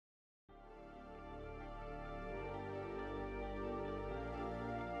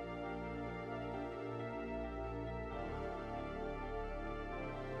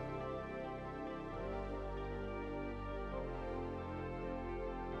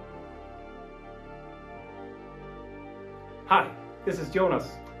Hi, this is Jonas.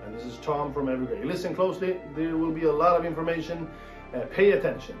 And this is Tom from Evergrey. Listen closely, there will be a lot of information. Pay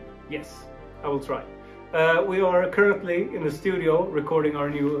attention. Yes, I will try. We are currently in the studio recording our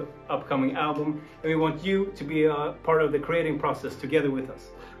new upcoming album, and we want you to be a part of the creating process together with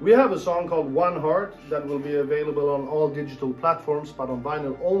us. We have a song called One Heart that will be available on all digital platforms, but on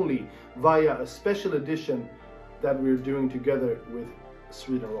vinyl only via a special edition that we're doing together with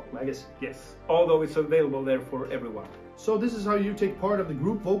Sweden Rock Magazine. Yes, although it's available there for everyone. So this is how you take part of the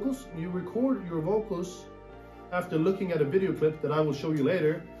group vocals. You record your vocals after looking at a video clip that I will show you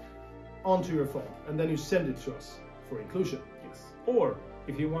later onto your phone, and then you send it to us for inclusion. Yes. Or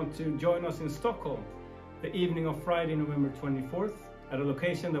if you want to join us in Stockholm the evening of Friday, November 24th at a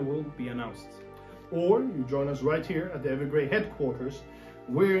location that will be announced. Or you join us right here at the Evergrey headquarters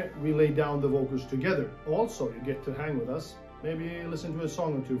where we lay down the vocals together. Also, you get to hang with us, maybe listen to a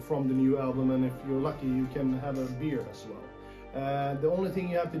song or two from the new album, and if you're lucky you can have a beer as well. The only thing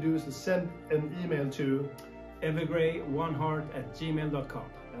you have to do is to send an email to evergrey1heart@gmail.com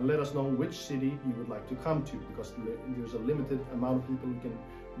and let us know which city you would like to come to, because there's a limited amount of people we can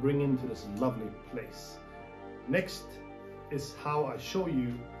bring into this lovely place. Next is how I show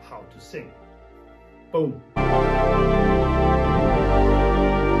you how to sing. Boom.